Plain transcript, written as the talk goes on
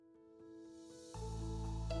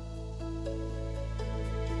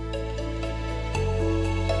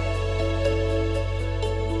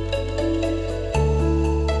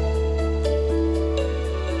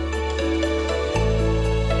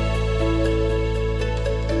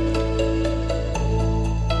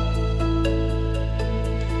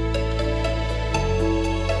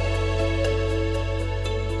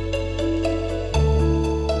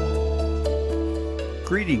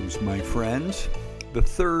Greetings, my friends. The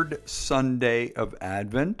third Sunday of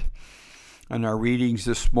Advent, and our readings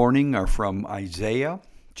this morning are from Isaiah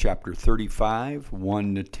chapter 35,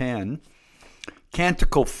 1 to 10,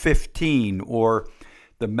 Canticle 15, or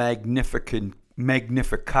the Magnificat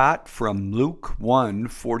from Luke 1,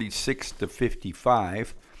 46 to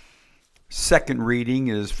 55. Second reading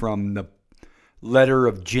is from the letter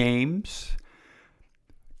of James,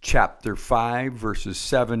 chapter 5, verses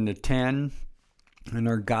 7 to 10. And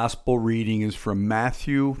our gospel reading is from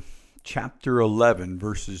Matthew chapter 11,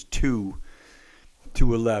 verses 2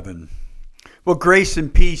 to 11. Well, grace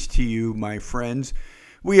and peace to you, my friends.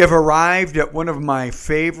 We have arrived at one of my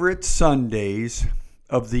favorite Sundays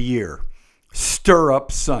of the year, Stir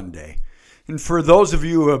Up Sunday. And for those of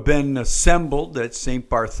you who have been assembled at St.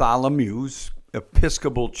 Bartholomew's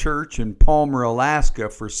Episcopal Church in Palmer, Alaska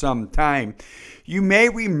for some time, you may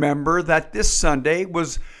remember that this Sunday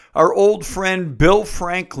was our old friend Bill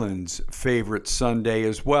Franklin's favorite Sunday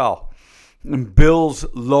as well. And Bill's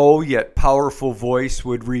low yet powerful voice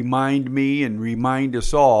would remind me and remind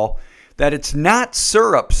us all that it's not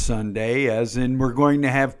Syrup Sunday, as in we're going to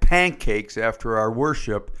have pancakes after our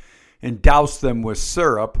worship and douse them with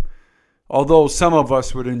syrup, although some of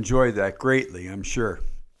us would enjoy that greatly, I'm sure.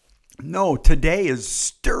 No, today is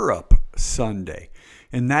Stir Up Sunday,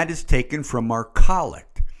 and that is taken from our collect,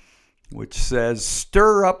 which says,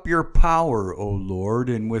 "Stir up your power, O Lord,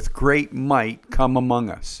 and with great might come among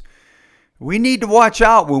us." We need to watch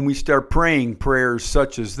out when we start praying prayers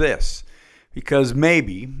such as this, because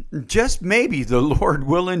maybe, just maybe, the Lord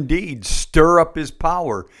will indeed stir up his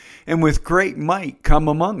power and with great might come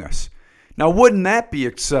among us. Now, wouldn't that be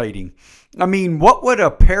exciting? I mean, what would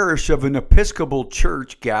a parish of an Episcopal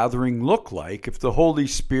church gathering look like if the Holy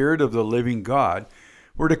Spirit of the living God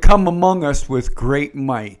were to come among us with great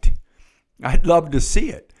might? I'd love to see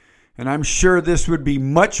it, and I'm sure this would be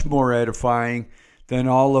much more edifying than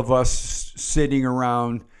all of us sitting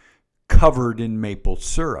around covered in maple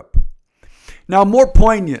syrup. Now, more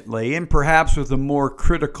poignantly, and perhaps with a more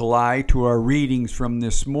critical eye to our readings from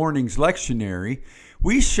this morning's lectionary,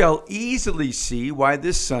 we shall easily see why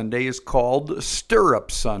this Sunday is called Stir Up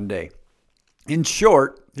Sunday. In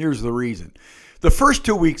short, here's the reason. The first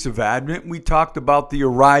 2 weeks of Advent, we talked about the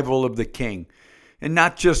arrival of the King. And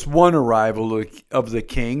not just one arrival of the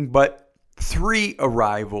King, but 3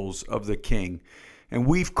 arrivals of the King. And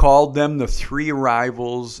we've called them the 3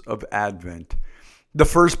 arrivals of Advent. The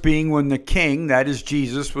first being when the King, that is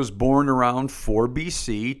Jesus, was born around 4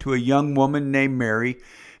 BC to a young woman named Mary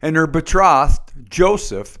and her betrothed,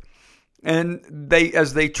 Joseph. And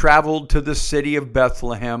as they traveled to the city of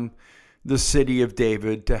Bethlehem, the city of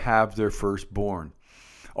David, to have their firstborn.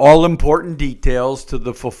 All important details to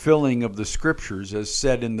the fulfilling of the scriptures as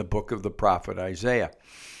said in the book of the prophet Isaiah.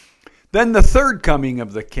 Then the third coming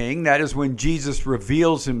of the King, that is when Jesus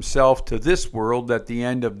reveals himself to this world at the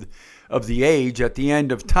end of the age, at the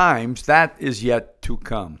end of times, that is yet to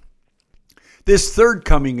come. This third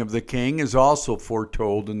coming of the King is also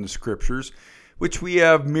foretold in the scriptures, which we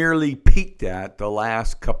have merely peeked at the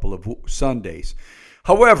last couple of Sundays.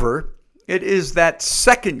 However, it is that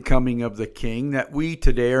second coming of the King that we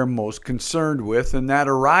today are most concerned with, and that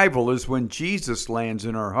arrival is when Jesus lands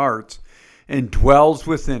in our hearts and dwells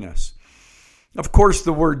within us. Of course,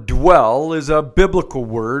 the word dwell is a biblical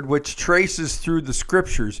word which traces through the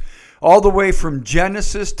scriptures all the way from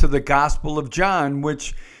Genesis to the Gospel of John,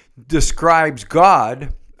 which describes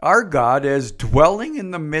God, our God, as dwelling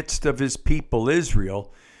in the midst of his people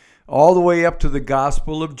Israel, all the way up to the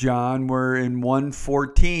Gospel of John, where in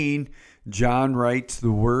 1:14, John writes,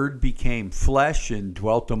 "The Word became flesh and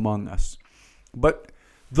dwelt among us." But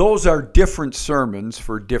those are different sermons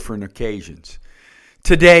for different occasions.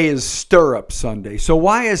 Today is Stir Up Sunday. So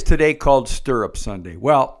why is today called Stir Up Sunday?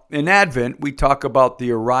 Well, in Advent, we talk about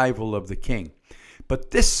the arrival of the King.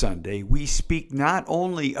 But this Sunday, we speak not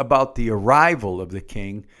only about the arrival of the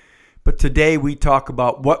King, but today we talk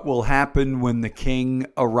about what will happen when the King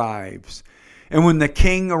arrives. And when the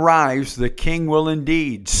King arrives, the King will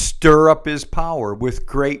indeed stir up his power with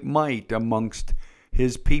great might amongst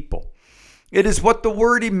his people. It is what the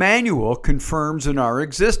word Emmanuel confirms in our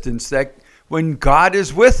existence, that when God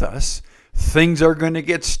is with us, things are going to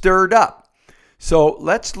get stirred up. So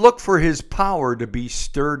let's look for his power to be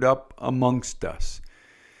stirred up amongst us.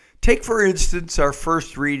 Take, for instance, our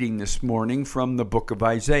first reading this morning from the book of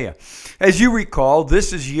Isaiah. As you recall,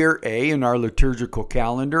 this is year A in our liturgical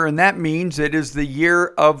calendar, and that means it is the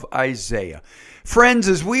year of Isaiah. Friends,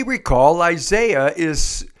 as we recall, Isaiah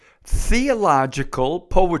is theological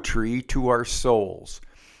poetry to our souls.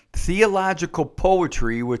 Theological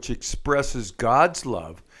poetry which expresses God's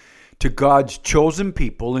love to God's chosen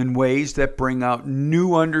people in ways that bring out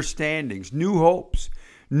new understandings, new hopes,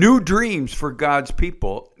 new dreams for God's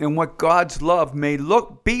people, and what God's love may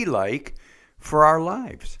be like for our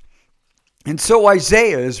lives. And so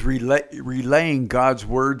Isaiah is relaying God's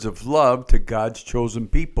words of love to God's chosen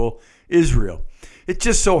people, Israel. It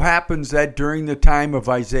just so happens that during the time of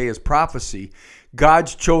Isaiah's prophecy,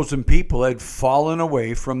 God's chosen people had fallen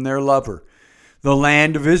away from their lover. The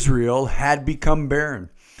land of Israel had become barren.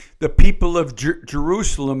 The people of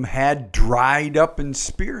Jerusalem had dried up in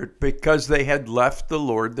spirit because they had left the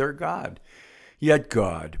Lord their God. Yet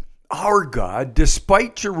God, our God,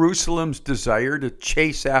 despite Jerusalem's desire to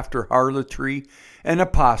chase after harlotry and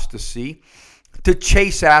apostasy, to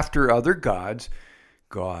chase after other gods,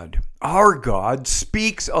 God, our God,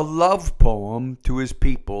 speaks a love poem to his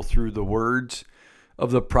people through the words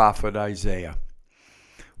of the prophet Isaiah.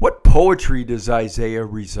 What poetry does Isaiah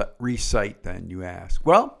recite then, you ask?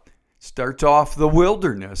 Well, it starts off, the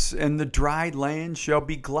wilderness and the dry land shall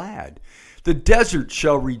be glad. The desert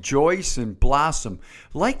shall rejoice and blossom.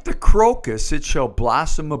 Like the crocus, it shall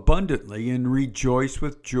blossom abundantly and rejoice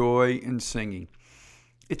with joy and singing.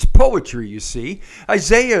 It's poetry, you see.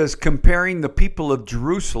 Isaiah is comparing the people of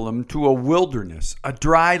Jerusalem to a wilderness, a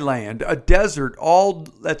dry land, a desert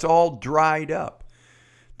that's all dried up.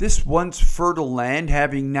 This once fertile land,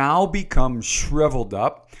 having now become shriveled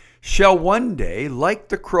up, shall one day, like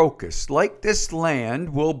the crocus, like this land,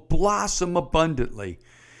 will blossom abundantly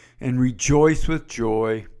and rejoice with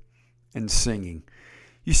joy and singing.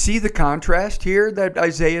 You see the contrast here that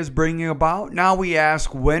Isaiah is bringing about? Now we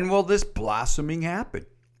ask, when will this blossoming happen?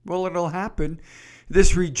 Well, it'll happen.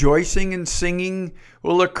 This rejoicing and singing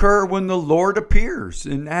will occur when the Lord appears.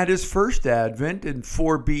 And at his first advent in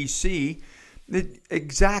 4 BC, it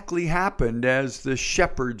exactly happened as the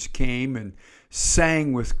shepherds came and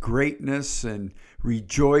sang with greatness and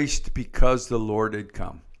rejoiced because the Lord had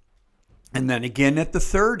come. And then again at the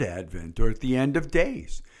third advent, or at the end of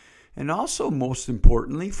days. And also, most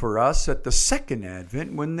importantly for us, at the second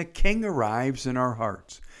advent, when the King arrives in our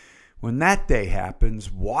hearts. When that day happens,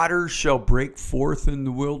 waters shall break forth in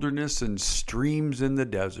the wilderness and streams in the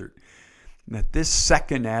desert. And at this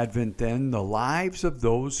second advent, then, the lives of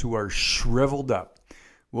those who are shriveled up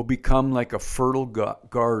will become like a fertile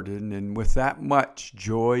garden, and with that much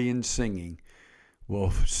joy and singing will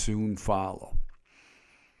soon follow.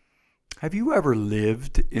 Have you ever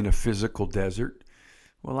lived in a physical desert?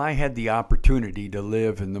 Well, I had the opportunity to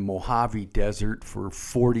live in the Mojave Desert for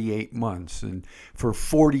 48 months, and for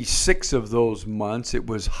 46 of those months it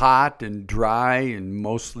was hot and dry and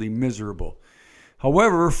mostly miserable.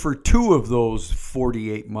 However, for 2 of those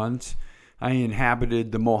 48 months I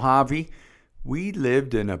inhabited the Mojave, we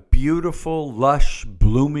lived in a beautiful, lush,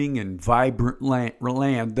 blooming, and vibrant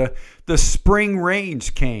land. The spring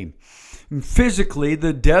rains came. And physically,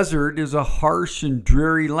 the desert is a harsh and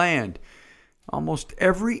dreary land. Almost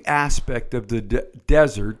every aspect of the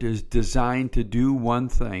desert is designed to do one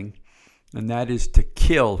thing, and that is to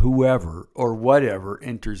kill whoever or whatever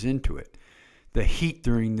enters into it. The heat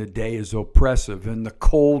during the day is oppressive, and the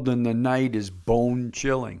cold in the night is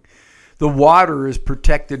bone-chilling. The water is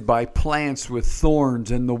protected by plants with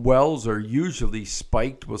thorns, and the wells are usually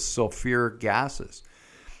spiked with sulfuric gases.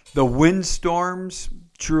 The windstorms,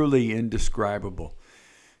 truly indescribable.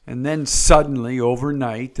 And then suddenly,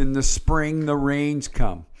 overnight, in the spring, the rains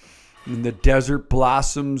come. And the desert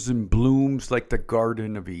blossoms and blooms like the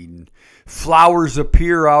Garden of Eden. Flowers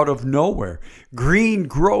appear out of nowhere. Green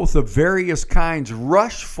growth of various kinds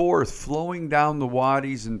rush forth, flowing down the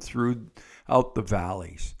wadis and throughout the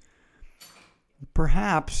valleys.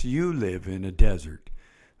 Perhaps you live in a desert,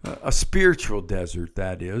 a spiritual desert,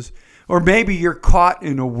 that is. Or maybe you're caught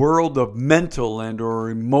in a world of mental and or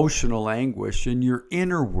emotional anguish, and your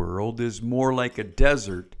inner world is more like a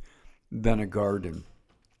desert than a garden.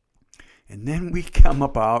 And then we come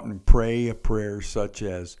about and pray a prayer such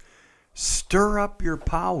as, "Stir up your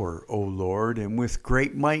power, O Lord, and with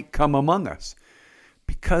great might come among us.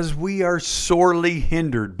 Because we are sorely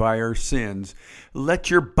hindered by our sins, let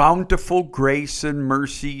your bountiful grace and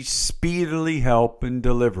mercy speedily help and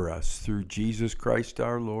deliver us through Jesus Christ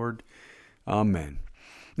our Lord. Amen."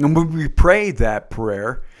 And when we pray that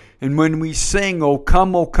prayer, and when we sing, O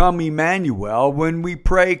come, Emmanuel, when we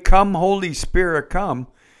pray, "Come, Holy Spirit, come,"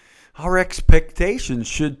 our expectations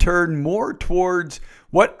should turn more towards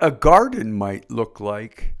what a garden might look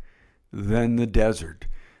like than the desert.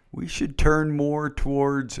 We should turn more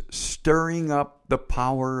towards stirring up the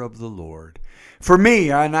power of the Lord. For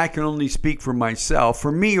me, and I can only speak for myself,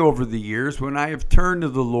 for me over the years, when I have turned to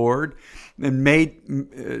the Lord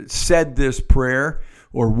and said this prayer,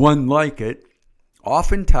 or one like it,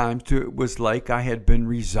 Oftentimes it was like I had been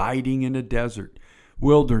residing in a desert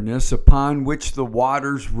wilderness upon which the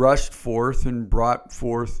waters rushed forth and brought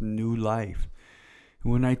forth new life.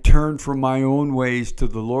 When I turned from my own ways to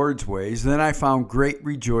the Lord's ways, then I found great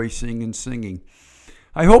rejoicing and singing.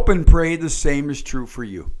 I hope and pray the same is true for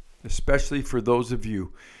you, especially for those of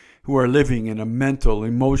you who are living in a mental,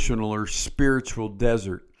 emotional, or spiritual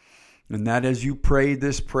desert. And that as you pray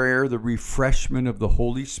this prayer, the refreshment of the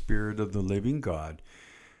Holy Spirit of the living God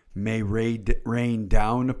may rain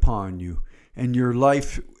down upon you, and your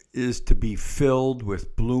life is to be filled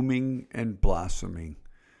with blooming and blossoming.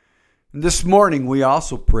 And this morning we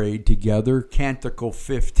also prayed together Canticle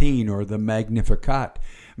 15, or the Magnificat,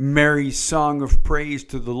 Mary's song of praise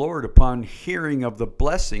to the Lord upon hearing of the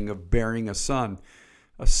blessing of bearing a son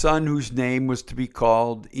whose name was to be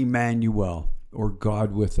called Emmanuel, or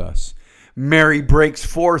God with us. Mary breaks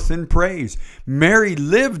forth in praise. Mary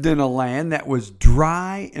lived in a land that was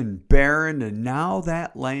dry and barren, and now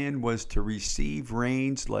that land was to receive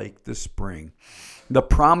rains like the spring. The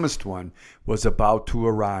promised one was about to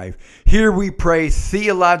arrive. Here we pray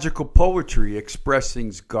theological poetry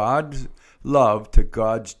expressing God's love to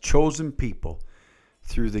God's chosen people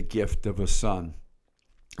through the gift of a son.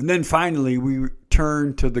 And then finally, we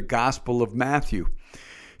turn to the Gospel of Matthew.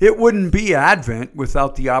 It wouldn't be Advent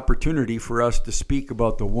without the opportunity for us to speak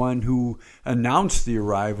about the one who announced the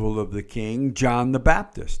arrival of the King, John the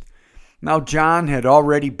Baptist. Now, John had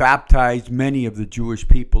already baptized many of the Jewish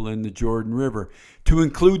people in the Jordan River, to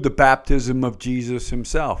include the baptism of Jesus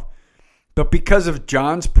himself. But because of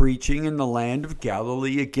John's preaching in the land of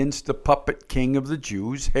Galilee against the puppet king of the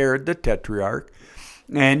Jews, Herod the Tetrarch,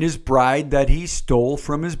 and his bride that he stole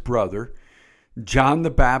from his brother, John the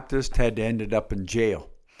Baptist had ended up in jail.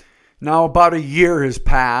 Now, about a year has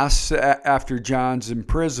passed after John's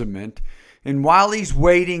imprisonment, and while he's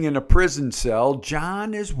waiting in a prison cell,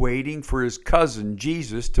 John is waiting for his cousin,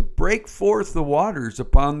 Jesus, to break forth the waters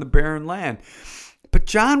upon the barren land. But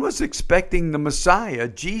John was expecting the Messiah,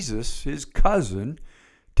 Jesus, his cousin,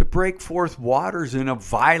 to break forth waters in a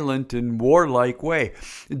violent and warlike way.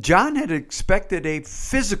 John had expected a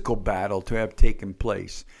physical battle to have taken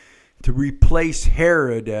place, to replace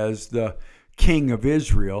Herod as the king of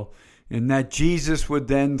Israel, and that Jesus would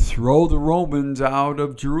then throw the Romans out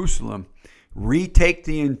of Jerusalem, retake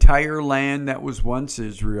the entire land that was once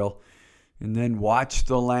Israel, and then watch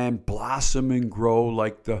the land blossom and grow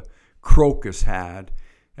like the crocus had,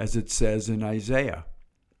 as it says in Isaiah.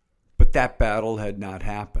 But that battle had not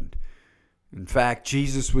happened. In fact,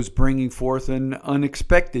 Jesus was bringing forth an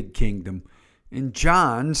unexpected kingdom, and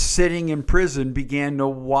John, sitting in prison, began to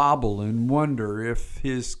wobble and wonder if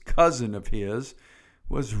his cousin of his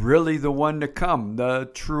was really the one to come, the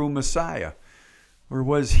true Messiah. Or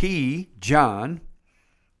was he, John,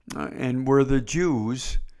 and were the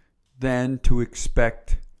Jews then to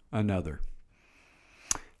expect another?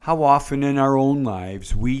 How often in our own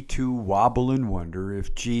lives we too wobble and wonder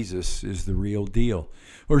if Jesus is the real deal.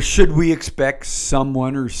 Or should we expect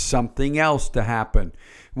someone or something else to happen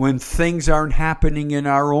when things aren't happening in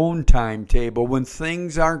our own timetable, when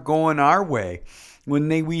things aren't going our way, when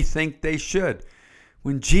we think they should?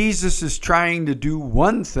 When Jesus is trying to do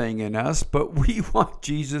one thing in us, but we want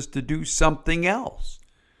Jesus to do something else.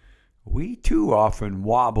 We too often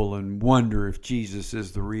wobble and wonder if Jesus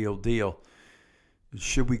is the real deal.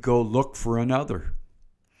 Should we go look for another?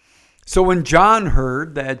 So when John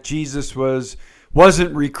heard that Jesus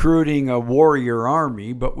wasn't recruiting a warrior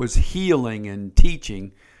army, but was healing and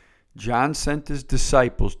teaching, John sent his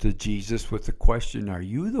disciples to Jesus with the question, "Are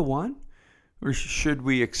you the one? Or should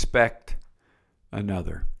we expect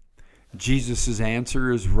another?" Jesus'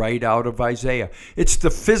 answer is right out of Isaiah. It's the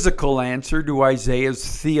physical answer to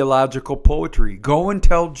Isaiah's theological poetry. Go and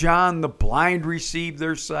tell John the blind receive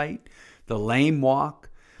their sight, the lame walk,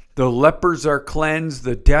 the lepers are cleansed,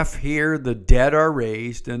 the deaf hear, the dead are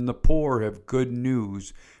raised, and the poor have good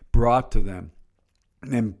news brought to them.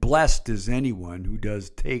 And blessed is anyone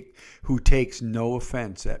who takes no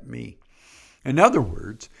offense at me. In other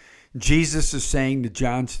words, Jesus is saying to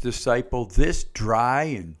John's disciple, this dry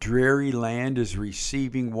and dreary land is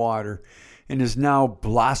receiving water and is now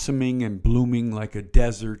blossoming and blooming like a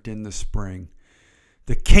desert in the spring.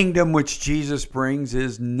 The kingdom which Jesus brings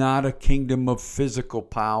is not a kingdom of physical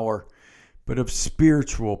power, but of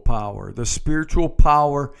spiritual power. The spiritual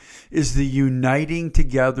power is the uniting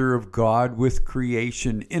together of God with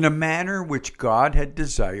creation in a manner which God had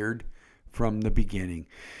desired from the beginning.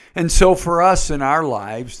 And so for us in our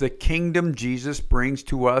lives, the kingdom Jesus brings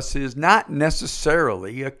to us is not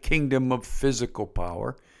necessarily a kingdom of physical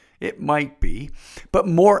power. It might be. But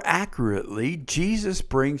more accurately, Jesus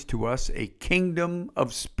brings to us a kingdom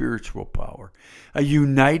of spiritual power, a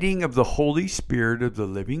uniting of the Holy Spirit of the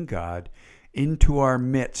living God into our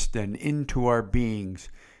midst and into our beings.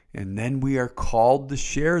 And then we are called to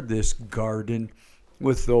share this garden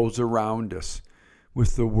with those around us,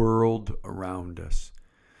 with the world around us.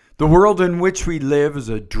 The world in which we live is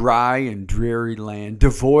a dry and dreary land,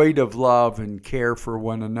 devoid of love and care for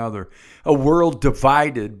one another. A world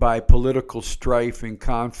divided by political strife and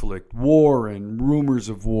conflict, war and rumors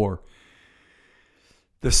of war.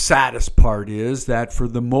 The saddest part is that for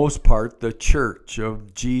the most part, the church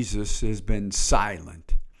of Jesus has been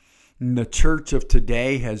silent. And the church of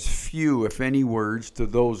today has few, if any, words to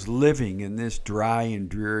those living in this dry and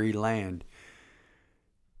dreary land.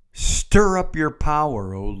 Stir up your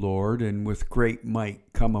power, O Lord, and with great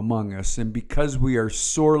might come among us. And because we are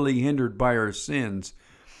sorely hindered by our sins,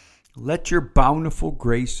 let your bountiful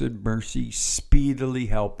grace and mercy speedily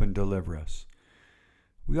help and deliver us.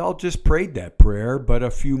 We all just prayed that prayer but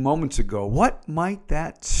a few moments ago. What might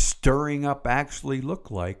that stirring up actually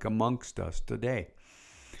look like amongst us today?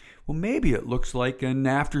 Well, maybe it looks like an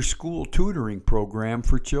after-school tutoring program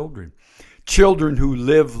for children. Children who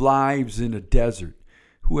live lives in a desert,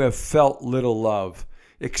 who have felt little love,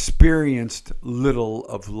 experienced little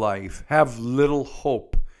of life, have little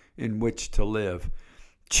hope in which to live.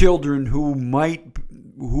 Children who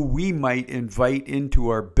we might invite into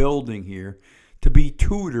our building here to be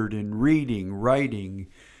tutored in reading, writing,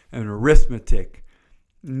 and arithmetic,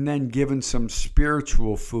 and then given some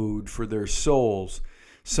spiritual food for their souls,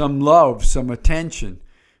 some love, some attention.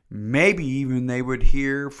 Maybe even they would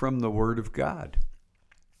hear from the Word of God.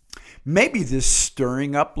 Maybe this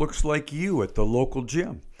stirring up looks like you at the local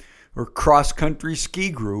gym, or cross-country ski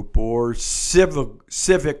group, or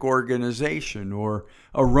civic organization, or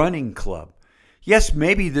a running club. Yes,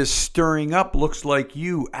 maybe this stirring up looks like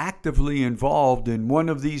you actively involved in one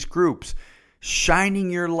of these groups, shining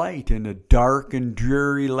your light in a dark and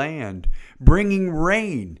dreary land, bringing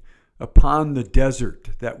rain upon the desert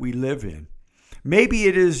that we live in. Maybe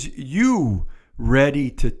it is you ready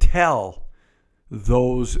to tell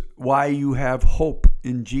those why you have hope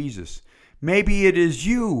in Jesus. Maybe it is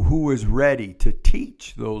you who is ready to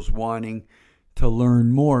teach those wanting to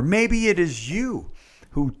learn more. Maybe it is you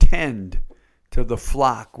who tend to the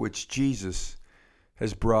flock which Jesus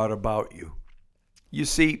has brought about you. You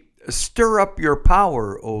see, stir up your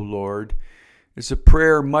power, O Lord, is a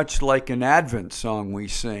prayer much like an Advent song we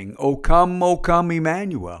sing. O come,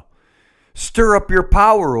 Emmanuel. Stir up your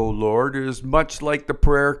power, O Lord, is much like the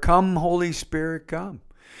prayer, Come, Holy Spirit, come.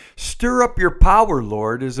 Stir up your power,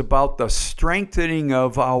 Lord, is about the strengthening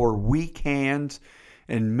of our weak hands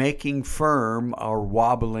and making firm our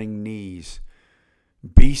wobbling knees.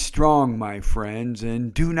 Be strong, my friends,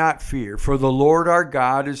 and do not fear, for the Lord our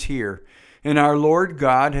God is here, and our Lord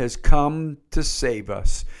God has come to save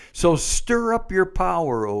us. So stir up your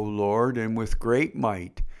power, O Lord, and with great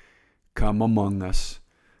might come among us.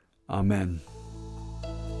 Amen.